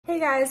Hey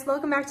guys,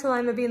 welcome back to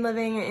Limabean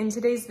Living. In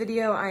today's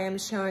video, I am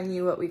showing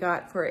you what we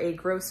got for a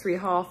grocery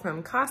haul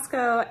from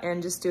Costco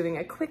and just doing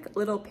a quick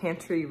little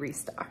pantry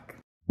restock.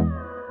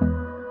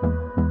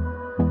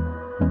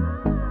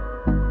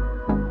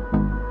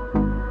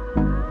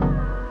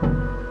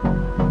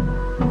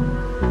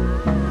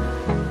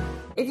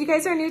 If you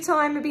guys are new to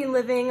Limabean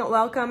Living,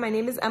 welcome. My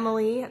name is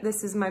Emily.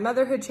 This is my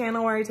motherhood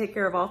channel where I take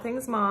care of all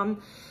things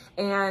mom.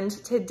 And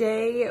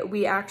today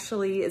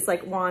it's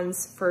like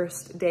Juan's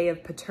first day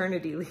of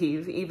paternity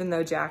leave, even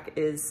though Jack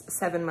is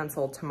 7 months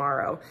old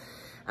tomorrow.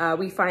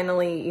 We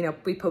finally,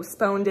 we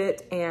postponed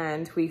it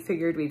and we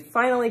figured we'd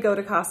finally go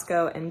to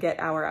Costco and get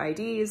our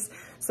IDs.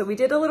 So we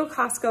did a little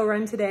Costco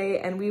run today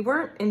and we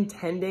weren't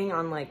intending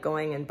on like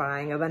going and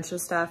buying a bunch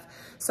of stuff.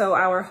 So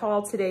our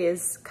haul today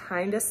is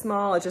kind of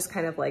small. It's just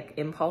kind of like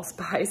impulse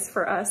buys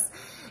for us.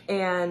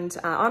 And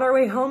on our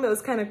way home, it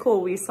was kind of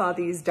cool. We saw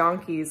these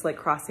donkeys like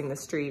crossing the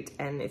street.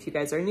 And if you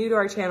guys are new to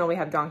our channel, we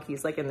have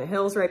donkeys like in the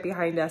hills right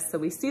behind us. So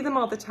we see them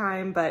all the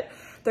time, but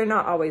they're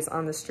not always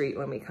on the street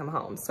when we come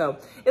home. So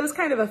it was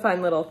kind of a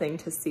fun little thing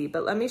to see,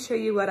 but let me show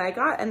you what I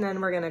got and then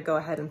we're gonna go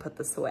ahead and put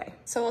this away.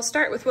 So we'll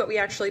start with what we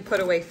actually put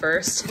away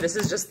first. This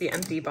is just the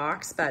empty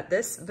box, but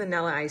this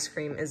vanilla ice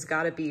cream has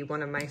gotta be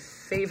one of my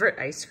favorite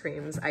ice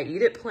creams. I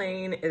eat it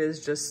plain. It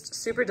is just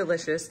super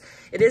delicious.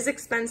 It is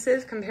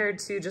expensive compared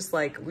to just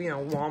like,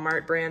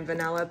 Walmart brand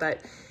vanilla, but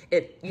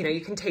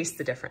you can taste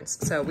the difference.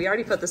 So we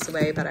already put this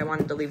away, but I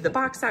wanted to leave the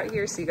box out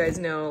here so you guys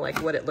know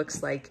like what it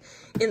looks like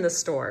in the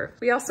store.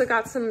 We also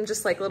got some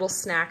just like little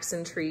snacks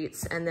and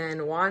treats, and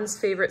then Juan's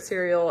favorite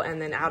cereal,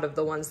 and then out of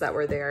the ones that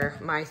were there,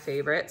 my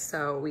favorite.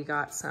 So we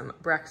got some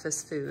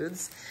breakfast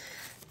foods.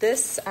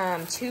 This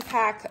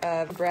 2-pack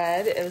of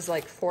bread, it was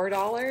like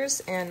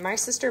 $4, and my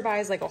sister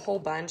buys like a whole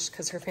bunch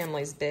because her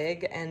family's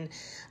big, and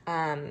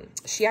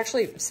she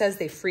actually says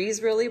they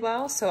freeze really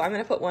well. So I'm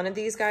gonna put one of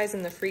these guys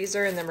in the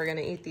freezer and then we're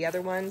gonna eat the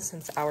other one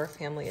since our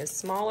family is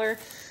smaller.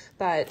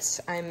 But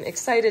I'm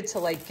excited to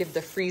like give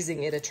the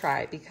freezing it a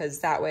try because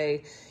that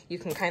way you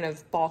can kind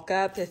of bulk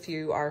up if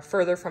you are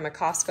further from a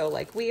Costco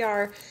like we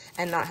are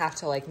and not have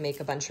to like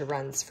make a bunch of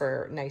runs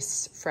for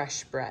nice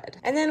fresh bread.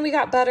 And then we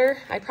got butter.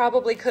 I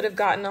probably could have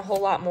gotten a whole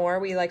lot more.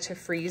 We like to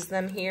freeze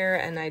them here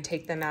and I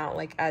take them out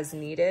like as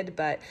needed,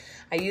 but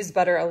I use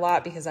butter a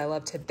lot because I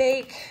love to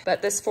bake.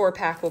 But this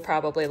 4-pack will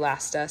probably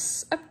last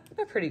us a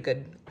pretty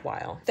good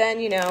while.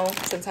 Then,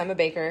 since I'm a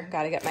baker,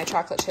 gotta get my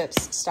chocolate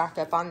chips stocked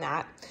up on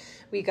that.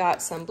 We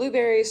got some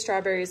blueberries,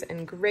 strawberries,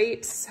 and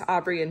grapes.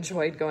 Aubrey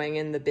enjoyed going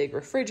in the big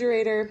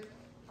refrigerator.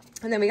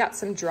 And then we got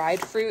some dried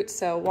fruit.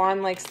 So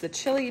Juan likes the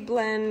chili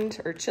blend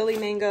or chili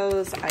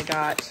mangoes. I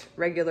got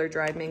regular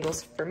dried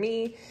mangoes for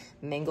me.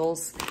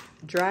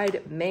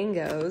 Dried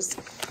mangoes.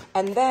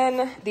 And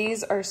then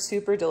these are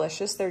super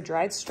delicious. They're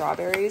dried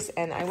strawberries.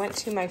 And I went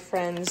to my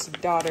friend's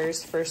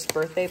daughter's first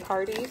birthday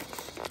party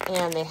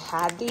and they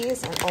had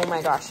these. And oh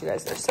my gosh, you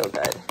guys, they're so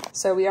good.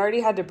 So we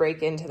already had to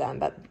break into them,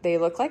 but they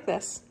look like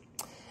this.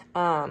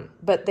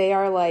 But they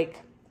are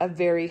like a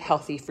very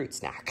healthy fruit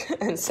snack.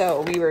 And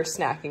so we were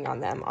snacking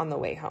on them on the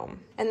way home.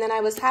 And then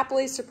I was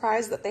happily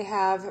surprised that they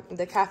have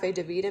the Cafe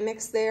de Vida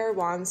mix there.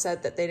 Juan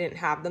said that they didn't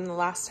have them the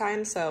last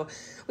time. So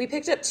we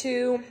picked up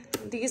 2.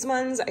 These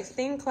ones I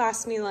think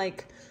last me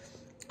like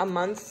a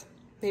month,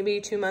 maybe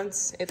 2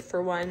 months if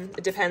for one.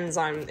 It depends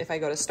on if I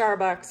go to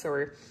Starbucks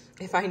or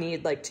if I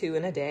need like 2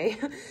 in a day.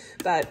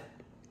 But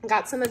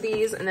got some of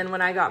these, and then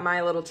when I got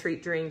my little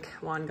treat drink,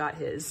 Juan got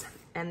his.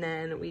 And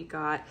then we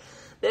got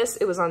this.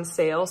 It was on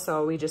sale,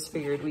 so we just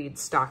figured we'd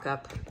stock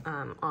up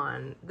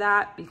on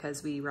that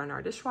because we run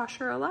our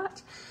dishwasher a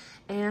lot.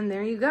 And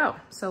there you go.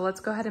 So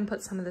let's go ahead and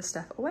put some of this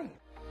stuff away.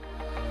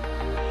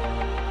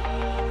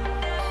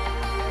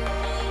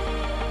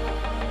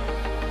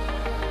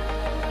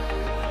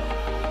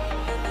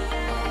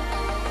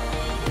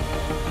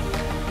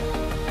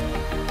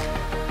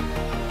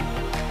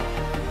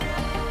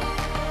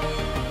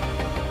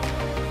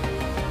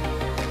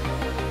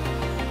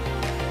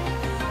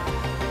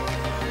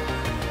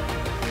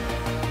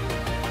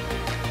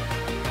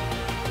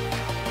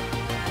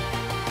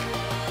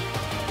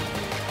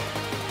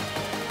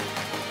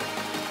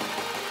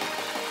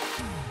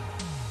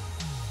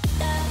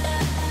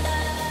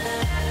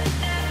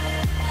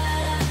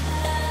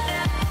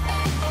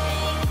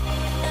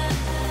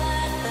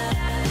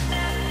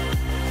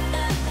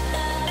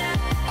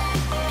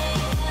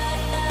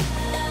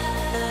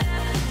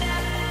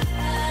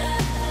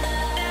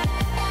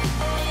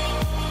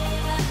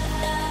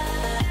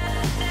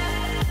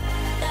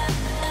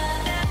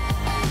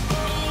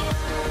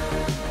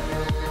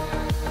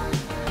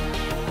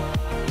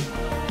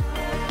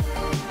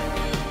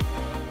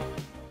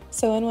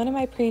 So in one of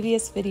my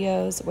previous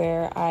videos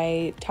where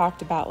I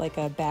talked about like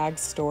a bag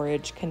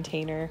storage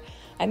container,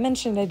 I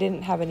mentioned I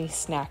didn't have any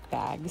snack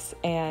bags,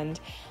 and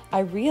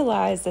I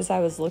realized as I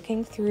was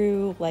looking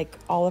through like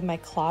all of my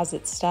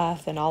closet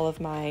stuff and all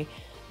of my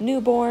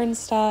newborn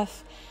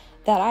stuff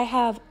that I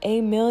have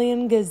a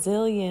million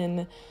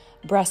gazillion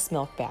breast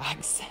milk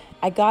bags.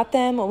 I got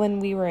them when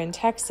we were in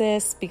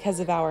Texas because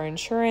of our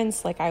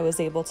insurance. Like, I was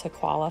able to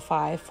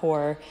qualify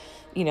for,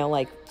 you know,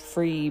 like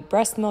free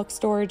breast milk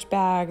storage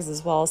bags,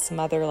 as well as some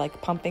other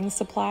like pumping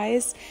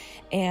supplies.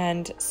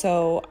 And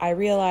so I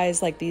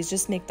realized like these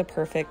just make the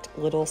perfect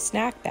little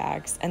snack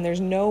bags, and there's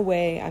no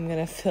way I'm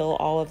gonna fill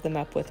all of them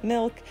up with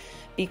milk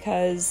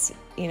because,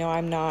 you know,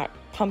 I'm not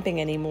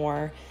pumping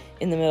anymore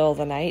in the middle of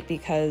the night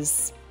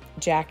because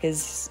Jack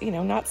is, you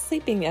know, not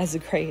sleeping as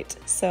great.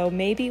 So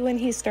maybe when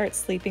he starts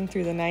sleeping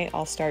through the night,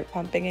 I'll start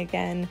pumping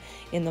again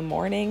in the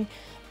morning.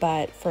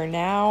 But for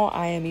now,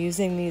 I am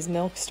using these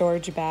milk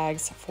storage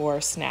bags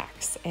for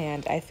snacks.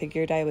 And I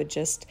figured I would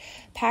just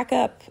pack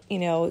up, you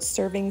know,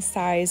 serving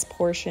size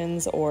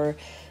portions or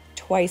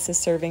twice a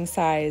serving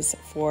size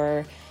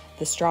for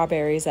the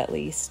strawberries at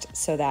least,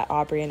 so that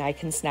Aubrey and I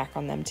can snack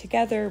on them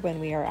together when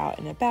we are out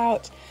and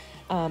about.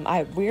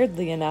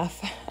 Weirdly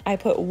enough, I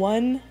put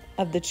one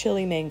of the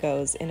chili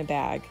mangoes in a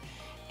bag,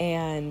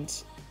 and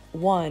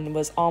one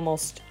was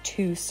almost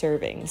 2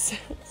 servings.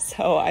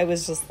 So I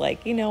was just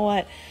like, you know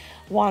what?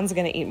 Juan's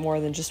gonna eat more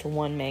than just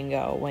one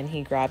mango when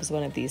he grabs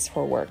one of these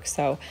for work.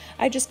 So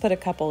I just put a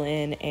couple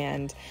in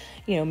and,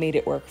 you know, made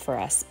it work for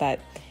us. But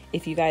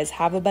if you guys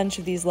have a bunch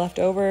of these left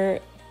over,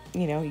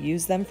 you know,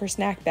 use them for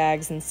snack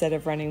bags instead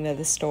of running to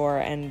the store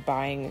and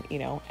buying, you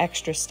know,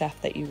 extra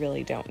stuff that you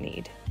really don't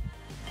need.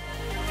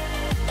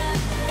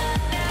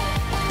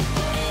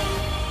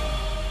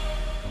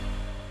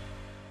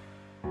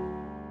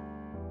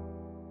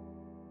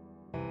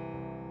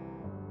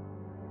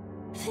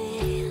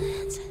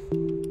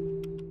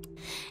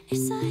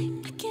 It's like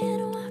I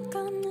can't walk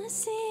on the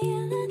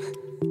ceiling.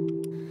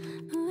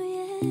 Oh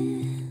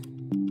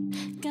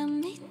yeah, got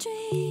me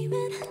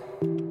dreaming,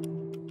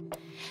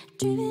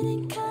 dreaming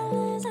in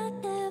colors I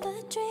never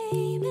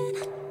dreamed in.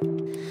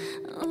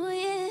 Oh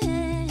yeah,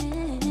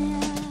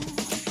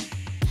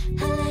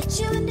 I let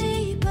you in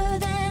deeper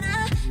than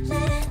I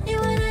let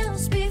anyone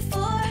else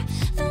before.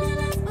 Fell in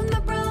love with my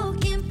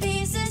broken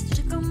pieces,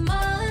 took them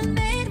all and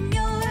made them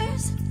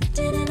yours.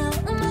 Didn't know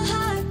what my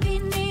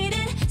heartbeat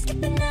needed,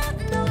 skipping out.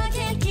 No, I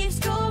can't keep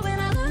score when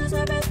I lose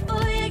my breath.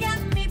 Boy, you got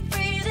me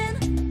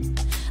breathing.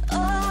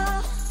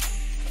 Oh,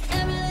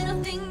 every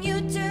little thing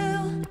you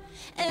do,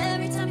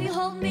 every time you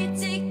hold me,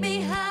 take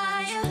me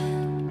higher,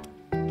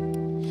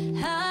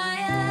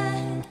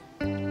 higher.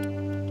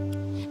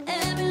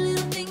 Every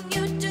little thing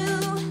you do,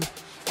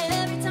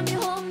 every time you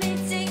hold me,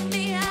 take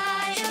me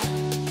higher,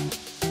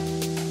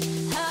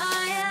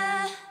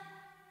 higher.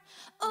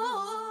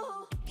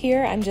 Oh.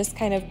 Here I'm just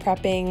kind of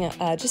prepping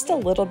just a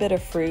little bit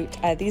of fruit.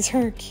 These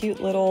are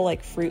cute little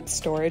like fruit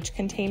storage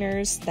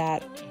containers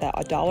that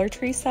Dollar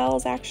Tree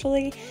sells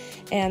actually.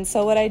 And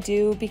so what I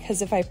do,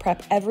 because if I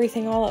prep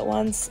everything all at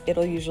once,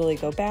 it'll usually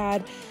go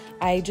bad.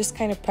 I just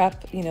kind of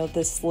prep, you know,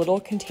 this little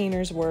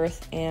container's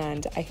worth,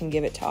 and I can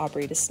give it to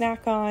Aubrey to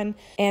snack on.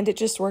 And it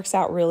just works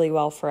out really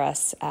well for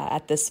us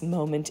at this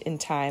moment in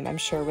time. I'm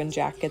sure when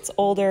Jack gets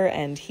older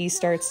and he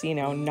starts, you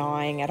know,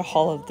 gnawing at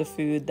all of the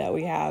food that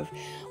we have,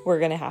 we're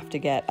gonna have to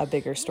get a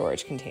bigger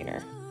storage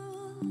container.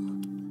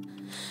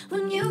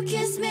 When you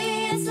kiss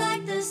me, it's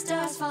like the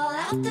stars fall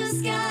out the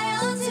sky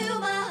onto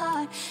my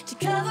heart to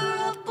cover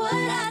up what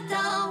I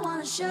don't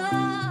want to show.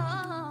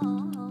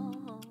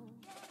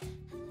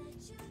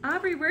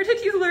 Aubrey, where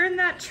did you learn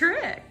that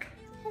trick?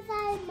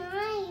 Because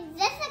my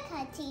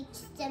Jessica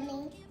teaches to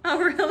me. Oh,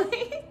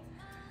 really?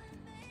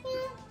 Yeah.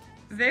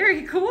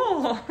 Very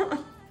cool.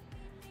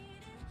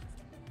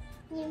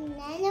 You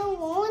never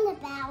warn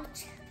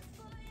about.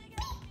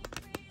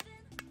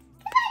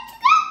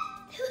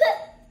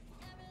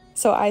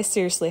 So I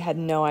seriously had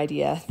no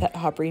idea that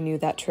Aubrey knew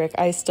that trick.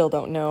 I still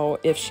don't know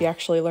if she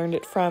actually learned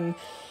it from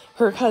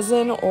her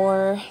cousin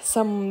or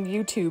some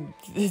YouTube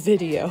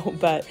video,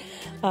 but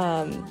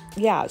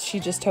yeah,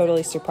 she just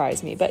totally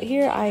surprised me. But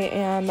here I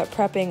am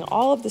prepping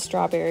all of the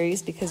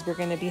strawberries because we're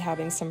going to be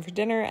having some for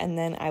dinner, and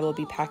then I will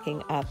be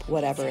packing up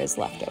whatever is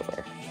left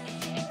over.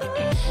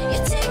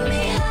 You take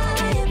me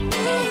higher,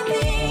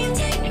 baby. You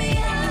take me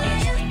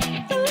higher.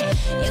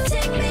 You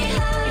take me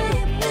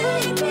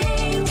higher,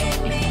 baby. You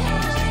take me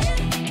higher.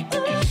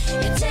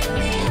 You take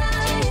me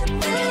higher,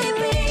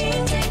 baby.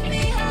 You take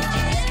me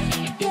higher.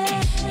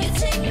 Yeah, you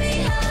take me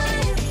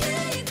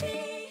higher,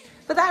 baby.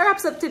 But that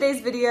wraps up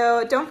today's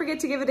video. Don't forget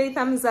to give it a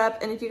thumbs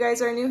up. And if you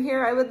guys are new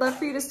here, I would love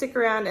for you to stick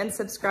around and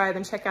subscribe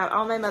and check out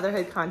all my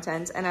motherhood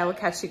content. And I will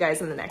catch you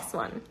guys in the next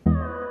one.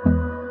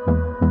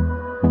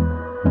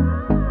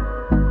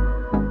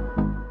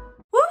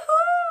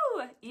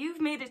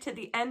 You've made it to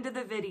the end of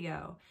the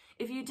video.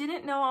 If you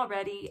didn't know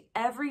already,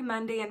 every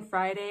Monday and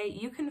Friday,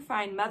 you can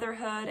find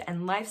motherhood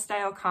and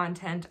lifestyle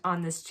content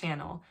on this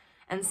channel.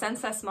 And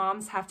since us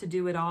moms have to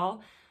do it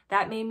all,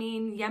 that may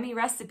mean yummy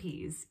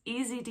recipes,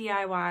 easy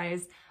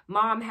DIYs,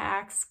 mom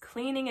hacks,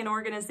 cleaning and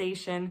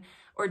organization,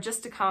 or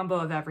just a combo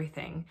of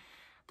everything.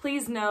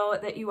 Please know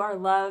that you are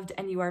loved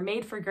and you are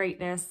made for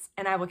greatness,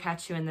 and I will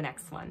catch you in the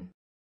next one.